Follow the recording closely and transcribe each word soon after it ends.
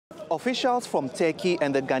Officials from Turkey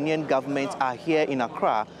and the Ghanaian government are here in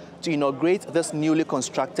Accra to inaugurate this newly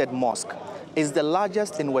constructed mosque. It's the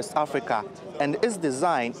largest in West Africa, and its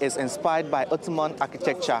design is inspired by Ottoman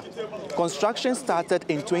architecture. Construction started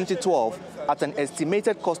in 2012 at an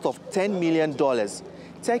estimated cost of $10 million.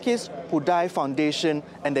 Turkish Huday Foundation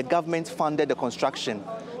and the government funded the construction.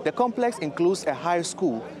 The complex includes a high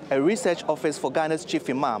school, a research office for Ghana's chief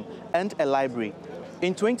imam, and a library.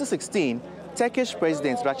 In 2016, Turkish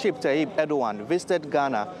President Recep Tayyip Erdogan visited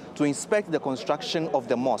Ghana to inspect the construction of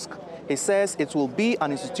the mosque. He says it will be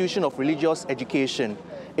an institution of religious education.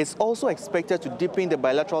 It's also expected to deepen the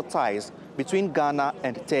bilateral ties between Ghana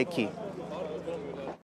and Turkey.